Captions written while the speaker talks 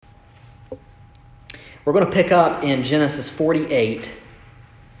We're going to pick up in Genesis 48,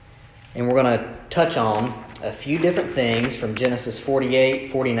 and we're going to touch on a few different things from Genesis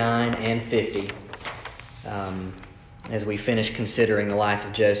 48, 49, and 50 as we finish considering the life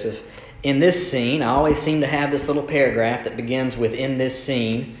of Joseph. In this scene, I always seem to have this little paragraph that begins with "in this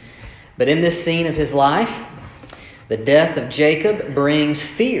scene." But in this scene of his life, the death of Jacob brings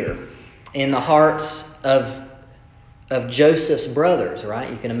fear in the hearts of Joseph's brothers, right?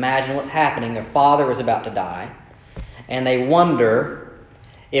 You can imagine what's happening. Their father is about to die, and they wonder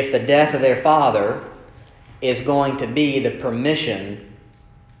if the death of their father is going to be the permission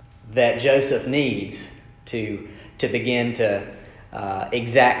that Joseph needs to begin to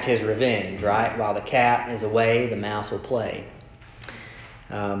exact his revenge, right? While the cat is away, the mouse will play.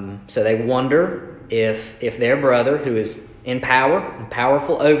 So they wonder if their brother, who is in power and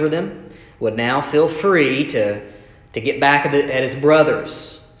powerful over them, would now feel free to get back at his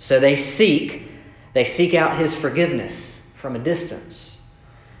brothers. So they seek out his forgiveness from a distance.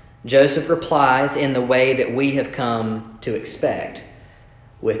 Joseph replies in the way that we have come to expect,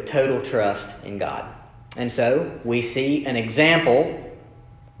 with total trust in God. And so we see an example,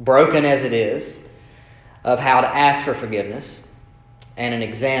 broken as it is, of how to ask for forgiveness, and an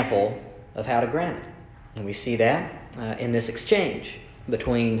example of how to grant it. And we see that in this exchange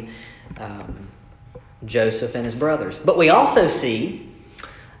between Joseph and his brothers. But we also see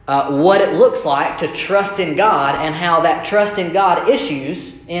what it looks like to trust in God and how that trust in God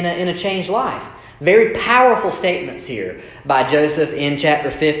issues in a changed life. Very powerful statements here by Joseph in chapter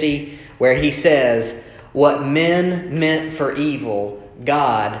 50, where he says, "What men meant for evil,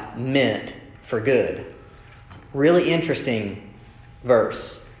 God meant for good." Really interesting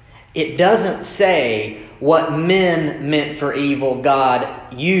verse. It doesn't say what men meant for evil, God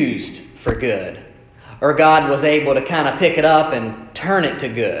used for good, or God was able to kind of pick it up and turn it to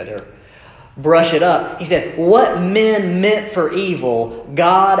good, or brush it up. He said, what men meant for evil,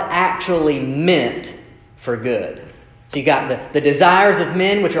 God actually meant for good. So you got the desires of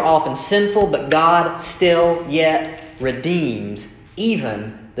men, which are often sinful, but God still yet redeems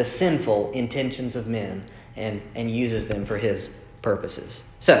even the sinful intentions of men and uses them for his purposes.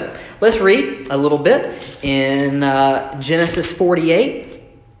 So let's read a little bit in Genesis 48.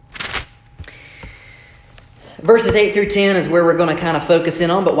 Verses 8 through 10 is where we're going to kind of focus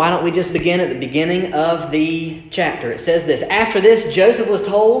in on, but why don't we just begin at the beginning of the chapter? It says this: "After this, Joseph was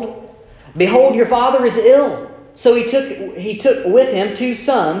told, 'Behold, your father is ill.' So he took with him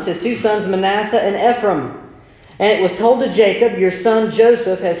his two sons Manasseh and Ephraim. And it was told to Jacob, 'Your son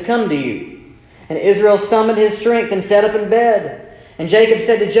Joseph has come to you.' And Israel summoned his strength and sat up in bed. And Jacob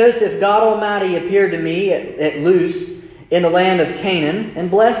said to Joseph, 'God Almighty appeared to me at Luz in the land of Canaan and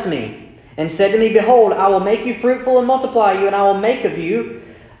blessed me. And said to me, Behold, I will make you fruitful and multiply you, and I will make of you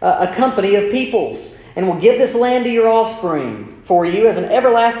a company of peoples, and will give this land to your offspring for you as an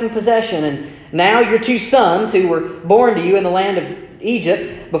everlasting possession. And now your two sons, who were born to you in the land of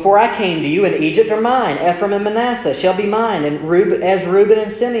Egypt, before I came to you in Egypt, are mine. Ephraim and Manasseh shall be mine, and as Reuben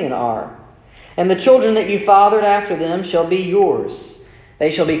and Simeon are. And the children that you fathered after them shall be yours.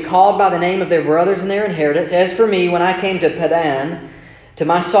 They shall be called by the name of their brothers and their inheritance. As for me, when I came to Padan, to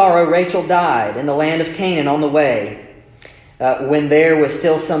my sorrow, Rachel died in the land of Canaan on the way, when there was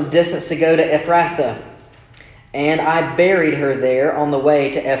still some distance to go to Ephrathah. And I buried her there on the way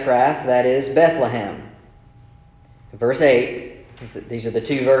to Ephrath, that is, Bethlehem." Verse 8, these are the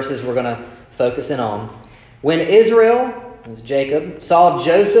two verses we're going to focus in on. "When Israel," that's Jacob, "saw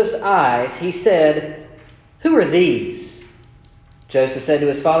Joseph's eyes, he said, 'Who are these?' Joseph said to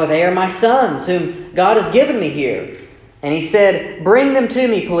his father, 'They are my sons, whom God has given me here.' And he said, 'Bring them to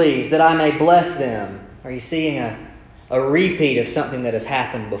me, please, that I may bless them.'" Are you seeing a repeat of something that has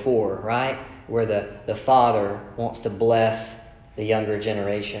happened before, right? Where the father wants to bless the younger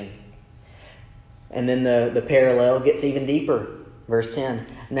generation. And then the parallel gets even deeper. Verse 10.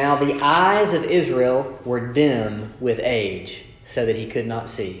 "Now the eyes of Israel were dim with age, so that he could not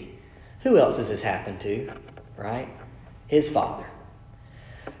see." Who else has this happened to, right? His father.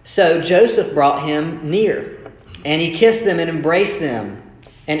 "So Joseph brought him near, and he kissed them and embraced them.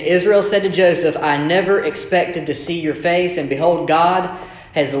 And Israel said to Joseph, 'I never expected to see your face, and behold, God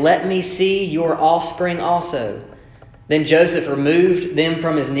has let me see your offspring also.' Then Joseph removed them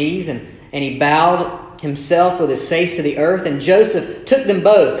from his knees, and he bowed himself with his face to the earth. And Joseph took them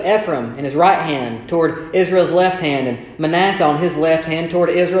both, Ephraim in his right hand toward Israel's left hand, and Manasseh on his left hand toward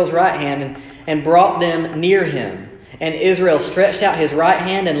Israel's right hand, and brought them near him. And Israel stretched out his right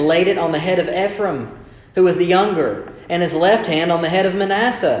hand and laid it on the head of Ephraim, who was the younger, and his left hand on the head of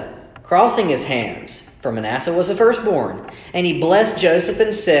Manasseh, crossing his hands, for Manasseh was the firstborn. And he blessed Joseph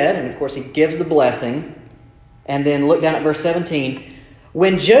and said, and of course he gives the blessing, and then look down at verse 17.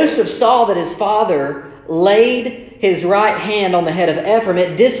 When Joseph saw that his father laid his right hand on the head of Ephraim,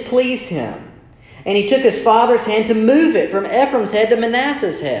 it displeased him. And he took his father's hand to move it from Ephraim's head to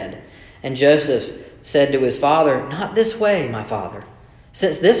Manasseh's head. And Joseph said to his father, not this way, my father.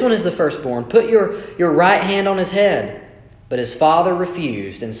 Since this one is the firstborn, put your right hand on his head. But his father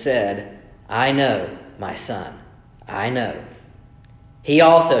refused and said, I know, my son, I know. He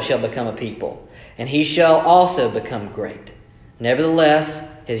also shall become a people, and he shall also become great. Nevertheless,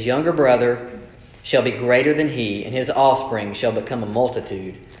 his younger brother shall be greater than he, and his offspring shall become a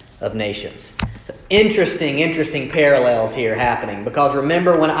multitude of nations. Interesting parallels here happening. Because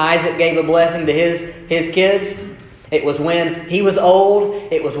remember when Isaac gave a blessing to his kids? It was when he was old,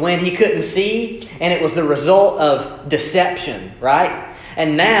 it was when he couldn't see, and it was the result of deception, right?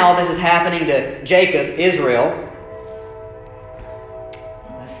 And now this is happening to Jacob, Israel.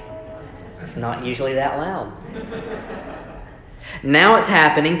 It's not usually that loud. Now it's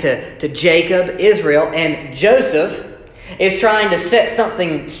happening to Jacob, Israel, and Joseph is trying to set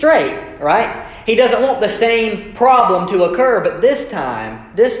something straight, right? He doesn't want the same problem to occur, but this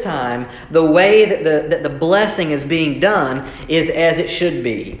time, the way that the blessing is being done is as it should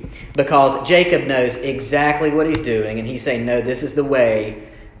be. Because Jacob knows exactly what he's doing, and he's saying, no, this is the way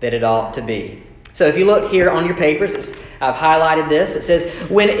that it ought to be. So if you look here on your papers, I've highlighted this. It says,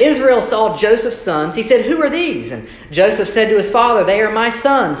 when Israel saw Joseph's sons, he said, who are these? And Joseph said to his father, they are my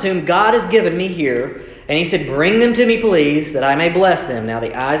sons, whom God has given me here. And he said, bring them to me, please, that I may bless them. Now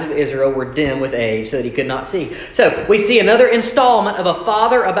the eyes of Israel were dim with age, so that he could not see. So we see another installment of a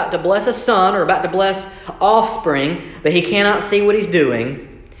father about to bless a son, or about to bless offspring, but he cannot see what he's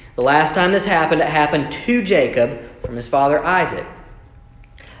doing. The last time this happened, it happened to Jacob from his father Isaac.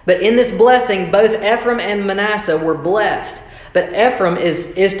 But in this blessing, both Ephraim and Manasseh were blessed. But Ephraim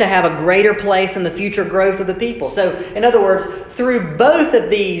is to have a greater place in the future growth of the people. So, in other words, through both of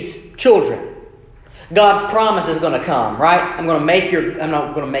these children, God's promise is going to come, right? I'm not going to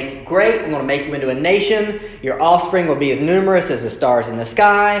make you great. I'm going to make you into a nation. Your offspring will be as numerous as the stars in the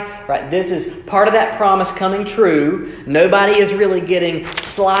sky, right? This is part of that promise coming true. Nobody is really getting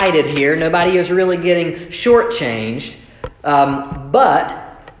slighted here. Nobody is really getting shortchanged. But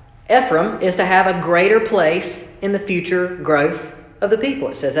Ephraim is to have a greater place in the future growth of the people.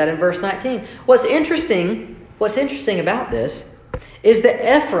 It says that in verse 19. What's interesting about this is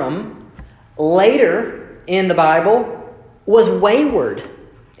that Ephraim later in the Bible was wayward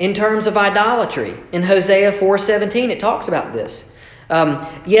in terms of idolatry. In Hosea 4:17 it talks about this.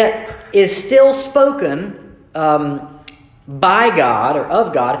 Yet is still spoken by God, or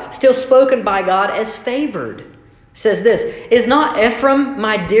of God, still spoken by God as favored. Says this, is not Ephraim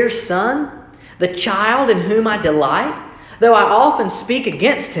my dear son, the child in whom I delight? Though I often speak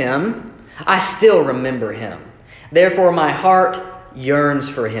against him, I still remember him. Therefore my heart yearns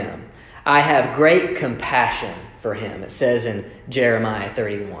for him. I have great compassion for him. It says in Jeremiah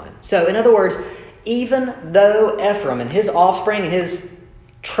 31. So in other words, even though Ephraim and his offspring and his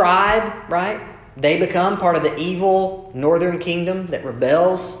tribe, right, they become part of the evil northern kingdom that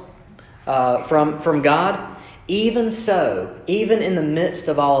rebels from God, even so, even in the midst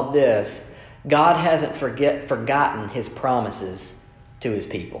of all of this, God hasn't forgotten his promises to his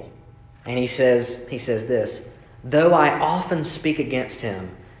people. And he says this, though I often speak against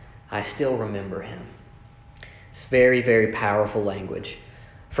him, I still remember him. It's very, very powerful language.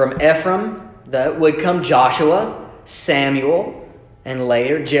 From Ephraim, would come Joshua, Samuel, and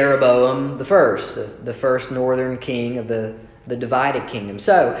later Jeroboam the first northern king of the divided kingdom.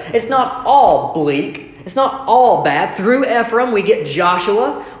 So it's not all bleak. It's not all bad. Through Ephraim, we get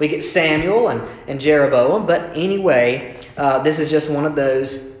Joshua, we get Samuel and Jeroboam. But anyway, this is just one of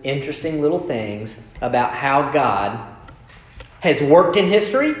those interesting little things about how God has worked in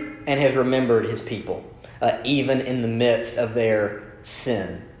history and has remembered his people, even in the midst of their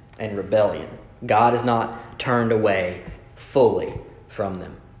sin and rebellion. God has not turned away fully from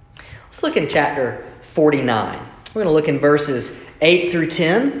them. Let's look in chapter 49. We're going to look in verses 8 through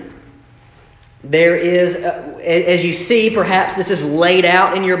 10. There is, as you see, perhaps this is laid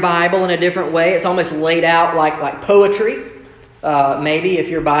out in your Bible in a different way. It's almost laid out like poetry. Maybe if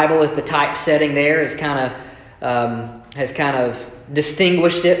your Bible, if the typesetting there has kind of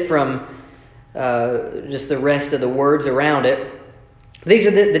distinguished it from just the rest of the words around it. These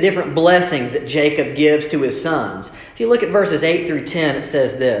are the different blessings that Jacob gives to his sons. If you look at verses 8 through 10, it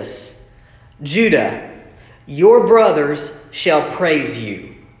says this, Judah, your brothers shall praise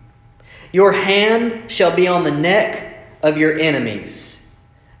you. Your hand shall be on the neck of your enemies.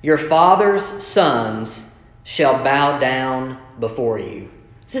 Your father's sons shall bow down before you.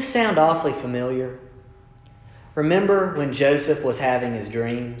 Does this sound awfully familiar? Remember when Joseph was having his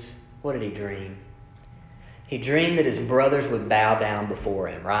dreams? What did he dream? He dreamed that his brothers would bow down before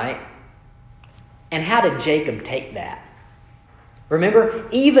him, right? And how did Jacob take that? Remember,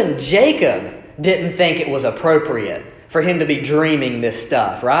 even Jacob didn't think it was appropriate for him to be dreaming this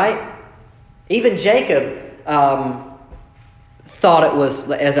stuff, right? Even Jacob thought it was,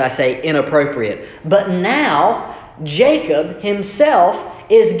 as I say, inappropriate. But now, Jacob himself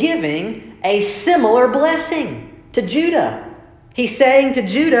is giving a similar blessing to Judah. He's saying to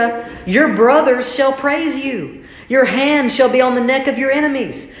Judah, your brothers shall praise you. Your hand shall be on the neck of your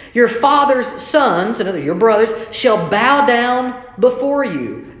enemies. Your father's sons, in other words, your brothers, shall bow down before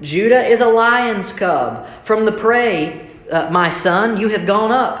you. Judah is a lion's cub. From the prey, my son, you have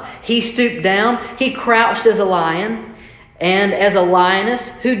gone up. He stooped down. He crouched as a lion and as a lioness.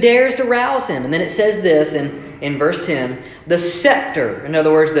 Who dares to rouse him? And then it says this in verse 10, the scepter, in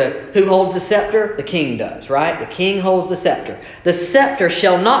other words, who holds the scepter? The king does, right? The king holds the scepter. The scepter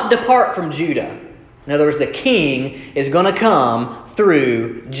shall not depart from Judah. In other words, the king is going to come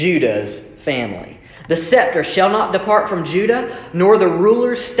through Judah's family. The scepter shall not depart from Judah, nor the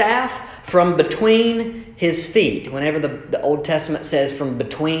ruler's staff from between his feet. Whenever the Old Testament says from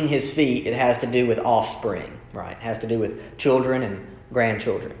between his feet, it has to do with offspring, right? It has to do with children and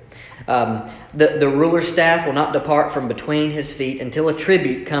grandchildren. The ruler's staff will not depart from between his feet until a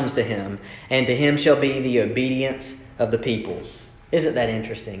tribute comes to him, and to him shall be the obedience of the peoples. Isn't that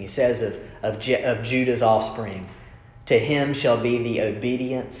interesting? He says of Judah's offspring, to him shall be the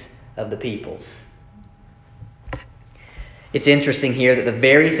obedience of the peoples. It's interesting here that the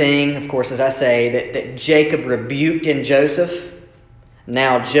very thing, of course, as I say, that Jacob rebuked in Joseph,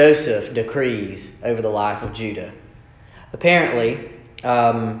 now Joseph decrees over the life of Judah. Apparently,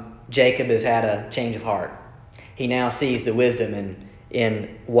 Jacob has had a change of heart. He now sees the wisdom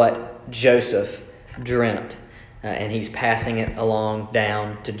in what Joseph dreamt. And he's passing it along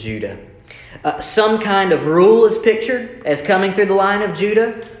down to Judah. Some kind of rule is pictured as coming through the line of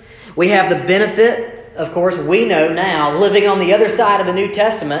Judah. We have the benefit, of course, we know now, living on the other side of the New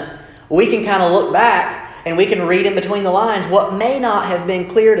Testament, we can kind of look back and we can read in between the lines what may not have been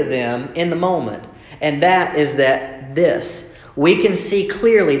clear to them in the moment. And that is that this, we can see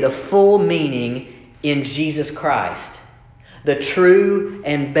clearly the full meaning in Jesus Christ, the true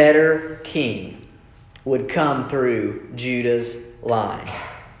and better King, would come through Judah's line,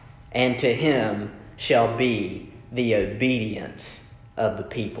 and to him shall be the obedience of the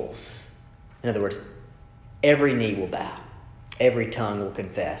peoples. In other words, every knee will bow, every tongue will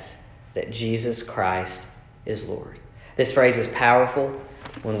confess that Jesus Christ is Lord. This phrase is powerful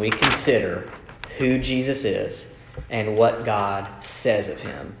when we consider who Jesus is and what God says of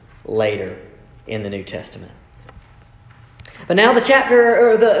him later in the New Testament. But now the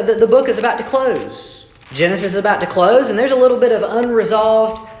chapter, or the book is about to close. Genesis is about to close, and there's a little bit of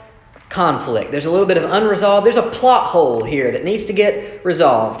unresolved conflict. There's a little bit of there's a plot hole here that needs to get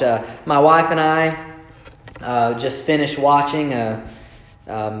resolved. My wife and I just finished watching a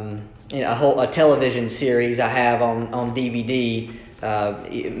television series I have on DVD.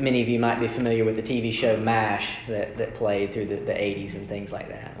 Many of you might be familiar with the TV show MASH that played through the 80s and things like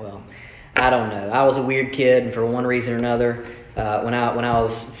that. Well, I don't know. I was a weird kid, and for one reason or another, when I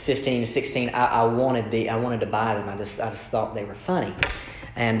was 15 or 16, I wanted to buy them. I just thought they were funny,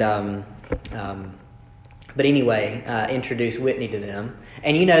 and but anyway, introduced Whitney to them,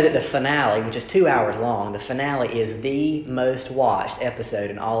 and you know that the finale, which is 2 hours long, the finale is the most watched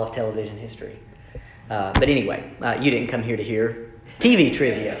episode in all of television history. But anyway, you didn't come here to hear TV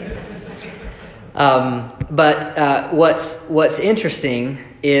trivia. But what's interesting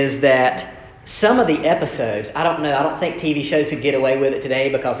is that some of the episodes, I don't think TV shows could get away with it today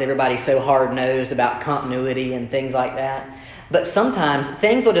because everybody's so hard-nosed about continuity and things like that. But sometimes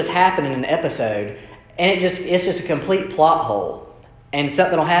things will just happen in an episode and it's just a complete plot hole. And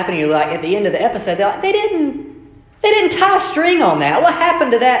something will happen and you're like, at the end of the episode, they're like, they didn't tie a string on that. What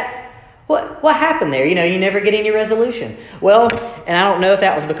happened to that? What happened there? You never get any resolution. Well, and I don't know if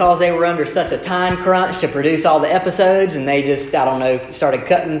that was because they were under such a time crunch to produce all the episodes and they just, started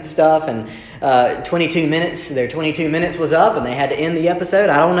cutting stuff and 22 minutes was up and they had to end the episode.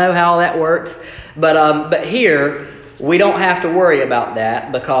 I don't know how that works. But here, we don't have to worry about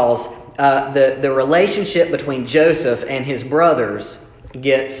that because the relationship between Joseph and his brothers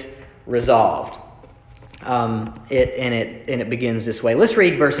gets resolved. It begins this way. Let's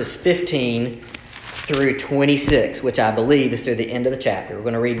read verses 15 through 26, which I believe is through the end of the chapter. We're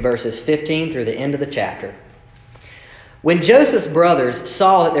going to read verses 15 through the end of the chapter. When Joseph's brothers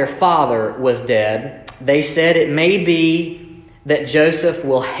saw that their father was dead, they said, "It may be that Joseph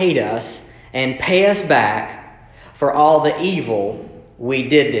will hate us and pay us back for all the evil we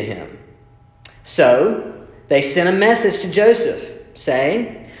did to him." So they sent a message to Joseph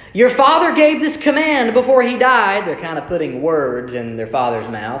saying, "Your father gave this command before he died." They're kind of putting words in their father's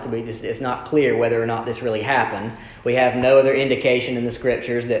mouth. It's not clear whether or not this really happened. We have no other indication in the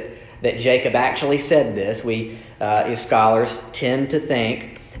scriptures that Jacob actually said this. Scholars tend to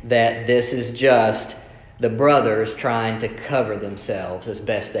think that this is just the brothers trying to cover themselves as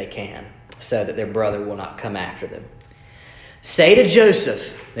best they can so that their brother will not come after them. "Say to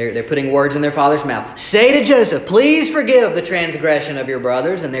Joseph," they're putting words in their father's mouth, "Say to Joseph, please forgive the transgression of your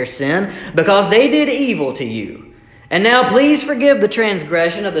brothers and their sin, because they did evil to you. And now please forgive the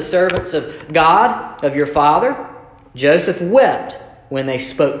transgression of the servants of God, of your father." Joseph wept when they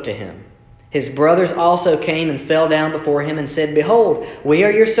spoke to him. His brothers also came and fell down before him and said, "Behold, we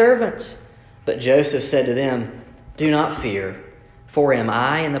are your servants." But Joseph said to them, "Do not fear, for am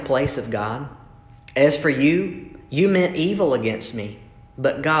I in the place of God? As for you, you meant evil against me,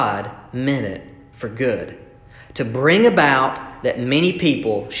 but God meant it for good, to bring about that many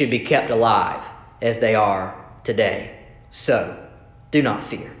people should be kept alive as they are today. So do not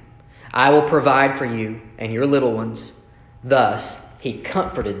fear. I will provide for you and your little ones." Thus he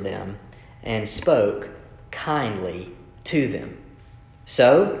comforted them and spoke kindly to them.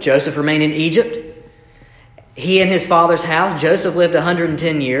 So Joseph remained in Egypt, he and his father's house. Joseph lived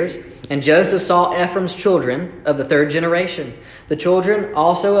 110 years, and Joseph saw Ephraim's children of the third generation. The children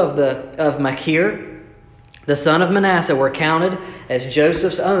also of Machir, the son of Manasseh, were counted as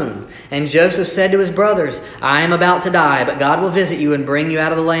Joseph's own. And Joseph said to his brothers, "I am about to die, but God will visit you and bring you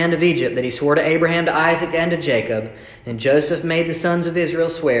out of the land of Egypt that he swore to Abraham, to Isaac, and to Jacob." And Joseph made the sons of Israel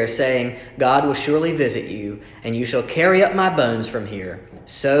swear, saying, "God will surely visit you, and you shall carry up my bones from here."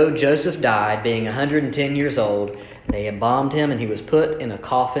 So Joseph died, being 110 years old. They embalmed him, and he was put in a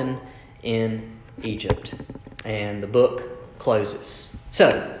coffin in Egypt. And the book closes.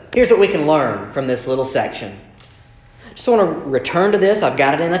 So here's what we can learn from this little section. Just want to return to this. I've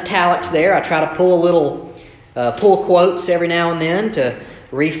got it in italics there. I try to pull quotes every now and then to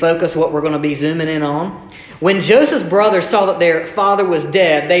refocus what we're going to be zooming in on. When Joseph's brothers saw that their father was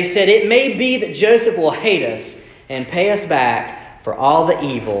dead, they said, "It may be that Joseph will hate us and pay us back for all the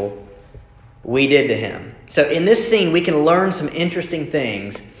evil we did to him." So in this scene, we can learn some interesting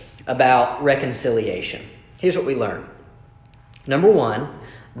things about reconciliation. Here's what we learn. Number one,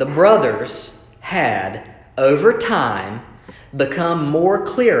 the brothers had, over time, become more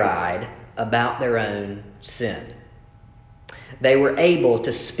clear-eyed about their own sin. They were able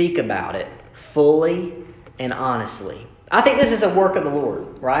to speak about it fully and honestly. I think this is a work of the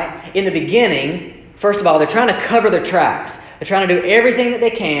Lord, right? In the beginning, first of all, they're trying to cover their tracks. They're trying to do everything that they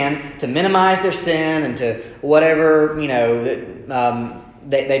can to minimize their sin and to whatever,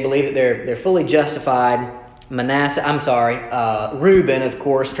 they believe that they're fully justified. Reuben, of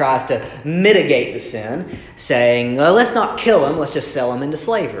course, tries to mitigate the sin, saying, "Well, let's not kill him, let's just sell him into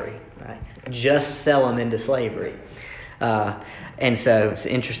slavery." Right? Just sell him into slavery. And so it's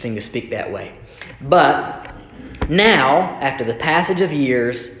interesting to speak that way. But now, after the passage of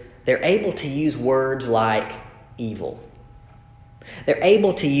years, they're able to use words like evil. They're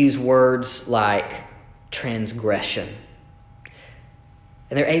able to use words like transgression.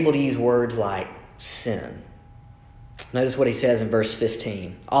 And they're able to use words like sin. Notice what he says in verse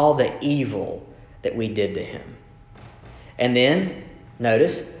 15. All the evil that we did to him. And then,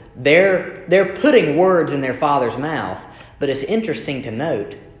 notice, they're putting words in their father's mouth, but it's interesting to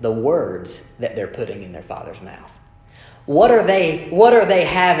note the words that they're putting in their father's mouth. What are they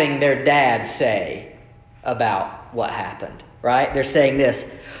having their dad say about what happened? Right? They're saying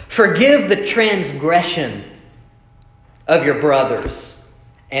this: "Forgive the transgression of your brothers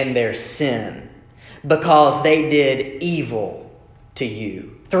and their sin, because they did evil to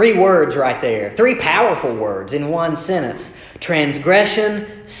you." 3 words right there. 3 powerful words in one sentence. Transgression,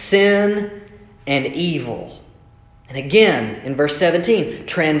 sin, and evil. And again, in verse 17,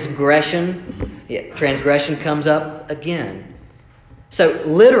 transgression comes up again. So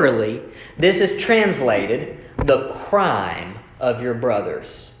literally, this is translated the crime of your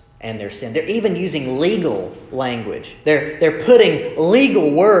brothers and their sin. They're even using legal language. They're putting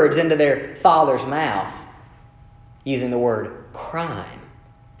legal words into their father's mouth using the word crime.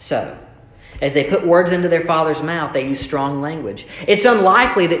 So, as they put words into their father's mouth, they use strong language. It's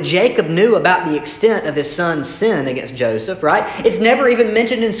unlikely that Jacob knew about the extent of his son's sin against Joseph, right? It's never even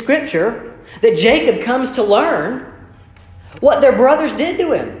mentioned in Scripture that Jacob comes to learn what their brothers did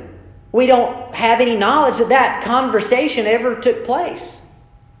to him. We don't have any knowledge that that conversation ever took place.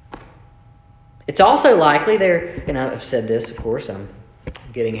 It's also likely and I've said this, of course, I'm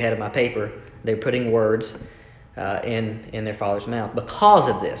getting ahead of my paper, they're putting words in their father's mouth because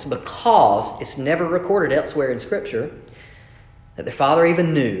of this, because it's never recorded elsewhere in Scripture that their father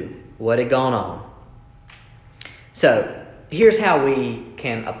even knew what had gone on. So, here's how we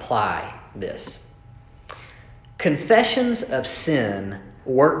can apply this. Confessions of sin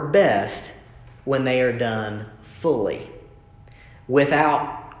work best when they are done fully,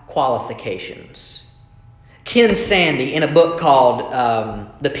 without qualifications. Ken Sande, in a book called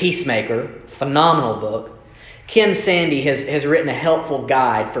The Peacemaker, phenomenal book, Ken Sande has written a helpful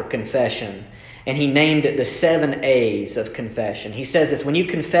guide for confession, and he named it the 7 A's of confession. He says this: when you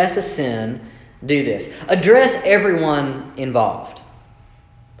confess a sin, do this. Address everyone involved.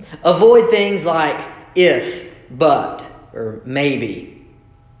 Avoid things like if, but, or maybe.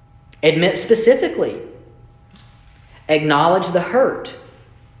 Admit specifically. Acknowledge the hurt.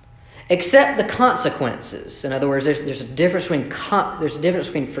 Accept the consequences. In other words, there's a difference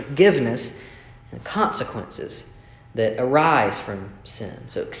between forgiveness and consequences that arise from sin.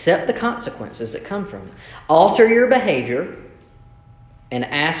 So accept the consequences that come from it. Alter your behavior and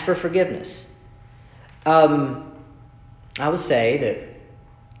ask for forgiveness. I would say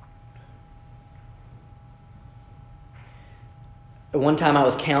that one time I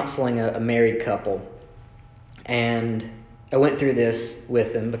was counseling a married couple, and I went through this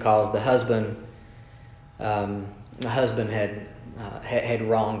with them because the husband had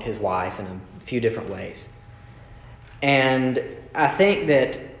wronged his wife in a few different ways. And I think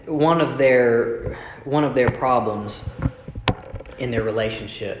that one of their problems in their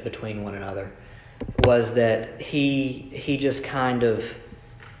relationship between one another was that he kind of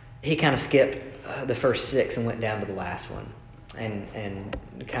skipped the first 6 and went down to the last one, and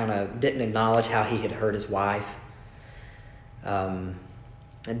kind of didn't acknowledge how he had hurt his wife. And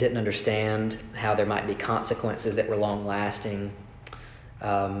didn't understand how there might be consequences that were long-lasting.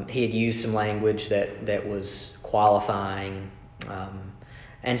 He had used some language that was qualifying.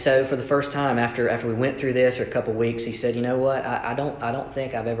 And so for the first time, after we went through this for a couple weeks, he said, "You know what? I don't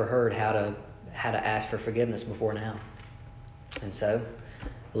think I've ever heard how to ask for forgiveness before now." And so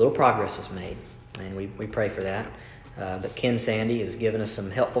a little progress was made, and we pray for that. But Ken Sande has given us some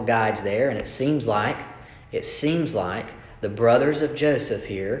helpful guides there, and it seems like the brothers of Joseph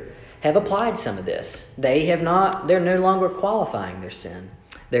here have applied some of this. They're no longer qualifying their sin.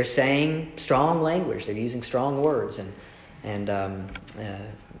 They're saying strong language. They're using strong words, and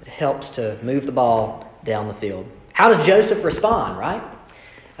helps to move the ball down the field. How does Joseph respond, right?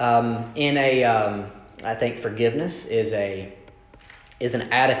 I think forgiveness is an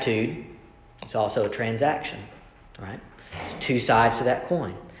attitude. It's also a transaction, right? It's 2 sides to that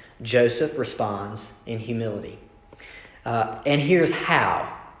coin. Joseph responds in humility. And here's how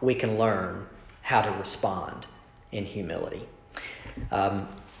we can learn how to respond in humility.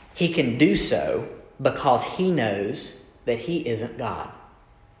 He can do so because he knows that he isn't God.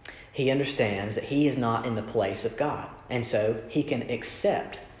 He understands that he is not in the place of God. And so he can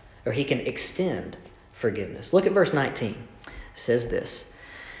accept, or he can extend forgiveness. Look at verse 19. It says this.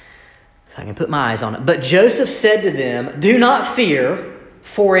 If I can put my eyes on it. But Joseph said to them, "Do not fear,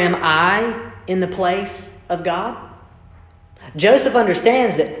 for am I in the place of God?" Joseph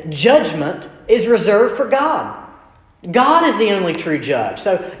understands that judgment is reserved for God. God is the only true judge.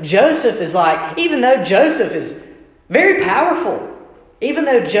 So Joseph is like, even though Joseph is very powerful, even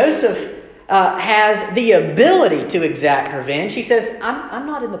though Joseph has the ability to exact revenge, he says, I'm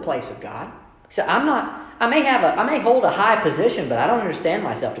not in the place of God. He said, I may hold a high position, but I don't understand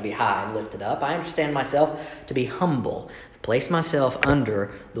myself to be high and lifted up. I understand myself to be humble. Place myself under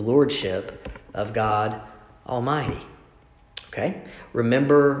the lordship of God Almighty. Okay,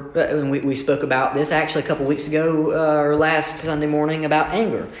 remember when we spoke about this actually a couple weeks ago or last Sunday morning about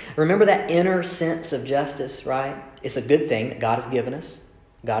anger. Remember that inner sense of justice, right? It's a good thing that God has given us.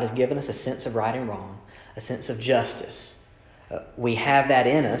 God has given us a sense of right and wrong, a sense of justice. We have that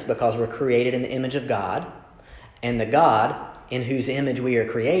in us because we're created in the image of God, and the God in whose image we are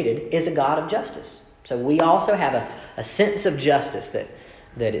created is a God of justice. So we also have a sense of justice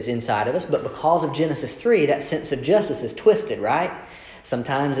that is inside of us, but because of Genesis 3, that sense of justice is twisted, right?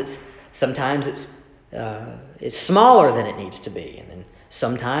 Sometimes it's smaller than it needs to be, and then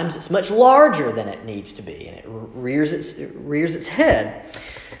sometimes it's much larger than it needs to be, and it rears its head.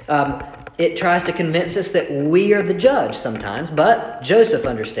 It tries to convince us that we are the judge sometimes, but Joseph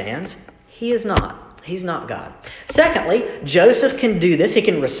understands he is not. He's not God. Secondly, Joseph can do this. He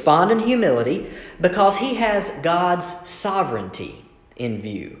can respond in humility because he has God's sovereignty in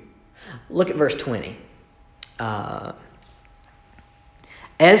view. Look at verse 20.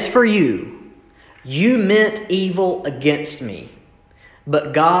 As for you, you meant evil against me,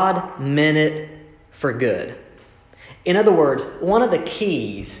 but God meant it for good. In other words, one of the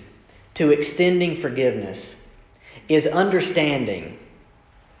keys to extending forgiveness is understanding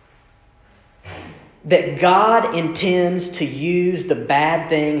that God intends to use the bad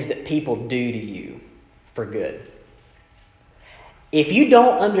things that people do to you for good. If you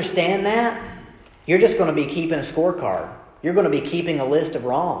don't understand that, you're just going to be keeping a scorecard. You're going to be keeping a list of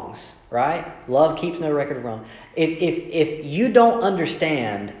wrongs, right? Love keeps no record of wrong. If you don't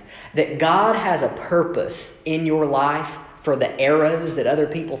understand that God has a purpose in your life for the arrows that other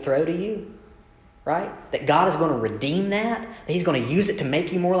people throw to you, right? That God is going to redeem that He's going to use it to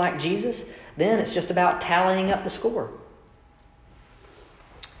make you more like Jesus, then it's just about tallying up the score.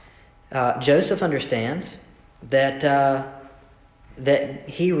 Joseph understands that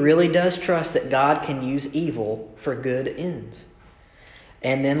he really does trust that God can use evil for good ends.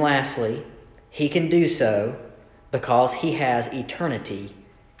 And then lastly, he can do so because he has eternity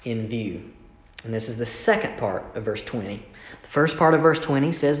in view. And this is the second part of verse 20. The first part of verse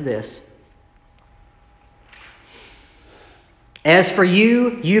 20 says this: As for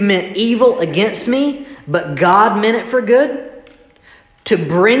you, you meant evil against me, but God meant it for good, to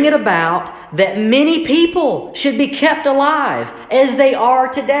bring it about that many people should be kept alive as they are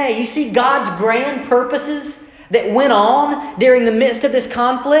today. You see God's grand purposes that went on during the midst of this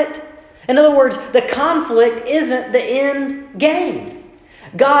conflict? In other words, the conflict isn't the end game.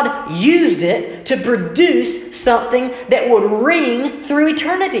 God used it to produce something that would ring through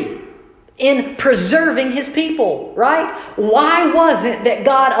eternity in preserving His people, right? Why was it that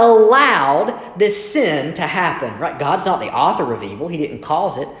God allowed this sin to happen, right? God's not the author of evil. He didn't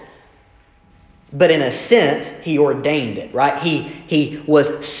cause it. But in a sense, He ordained it, right? He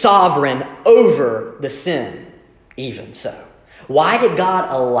was sovereign over the sin, even so. Why did God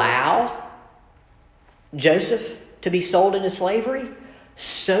allow Joseph to be sold into slavery?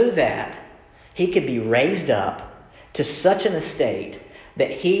 So that he could be raised up to such an estate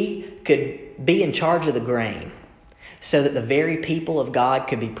that he could be in charge of the grain, so that the very people of God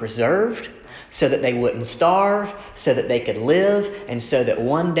could be preserved, so that they wouldn't starve, so that they could live, and so that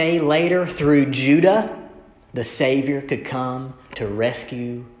one day later, through Judah, the Savior could come to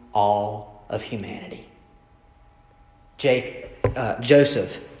rescue all of humanity.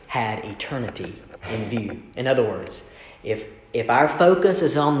 Joseph had eternity in view. In other words, if our focus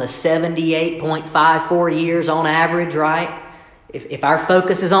is on the 78.54 years on average, right? If our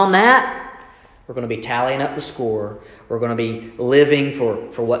focus is on that, we're going to be tallying up the score. We're going to be living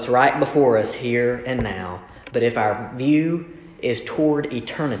for what's right before us here and now. But if our view is toward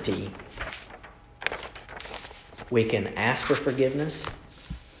eternity, we can ask for forgiveness.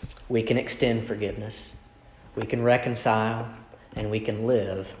 We can extend forgiveness. We can reconcile. And we can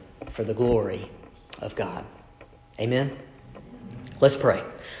live for the glory of God. Amen? Let's pray.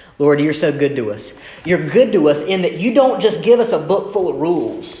 Lord, You're so good to us. You're good to us in that You don't just give us a book full of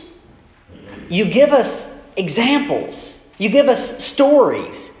rules. You give us examples. You give us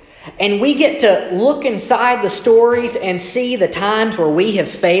stories. And we get to look inside the stories and see the times where we have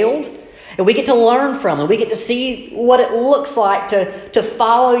failed. And we get to learn from them. We get to see what it looks like to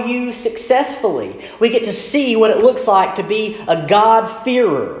follow You successfully. We get to see what it looks like to be a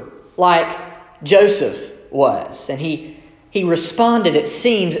God-fearer like Joseph was. And he responded, it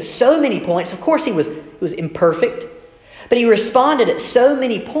seems, at so many points. Of course, he was imperfect, but he responded at so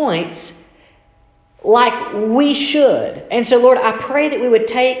many points like we should. And so, Lord, I pray that we would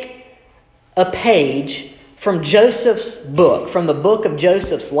take a page from Joseph's book, from the book of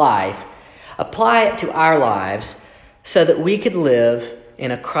Joseph's life, apply it to our lives so that we could live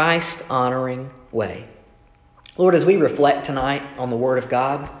in a Christ-honoring way. Lord, as we reflect tonight on the Word of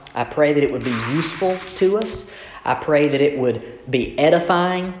God, I pray that it would be useful to us. I pray that it would be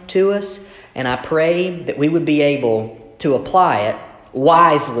edifying to us. And I pray that we would be able to apply it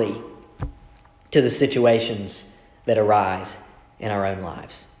wisely to the situations that arise in our own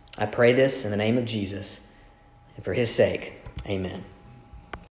lives. I pray this in the name of Jesus, and for His sake, amen.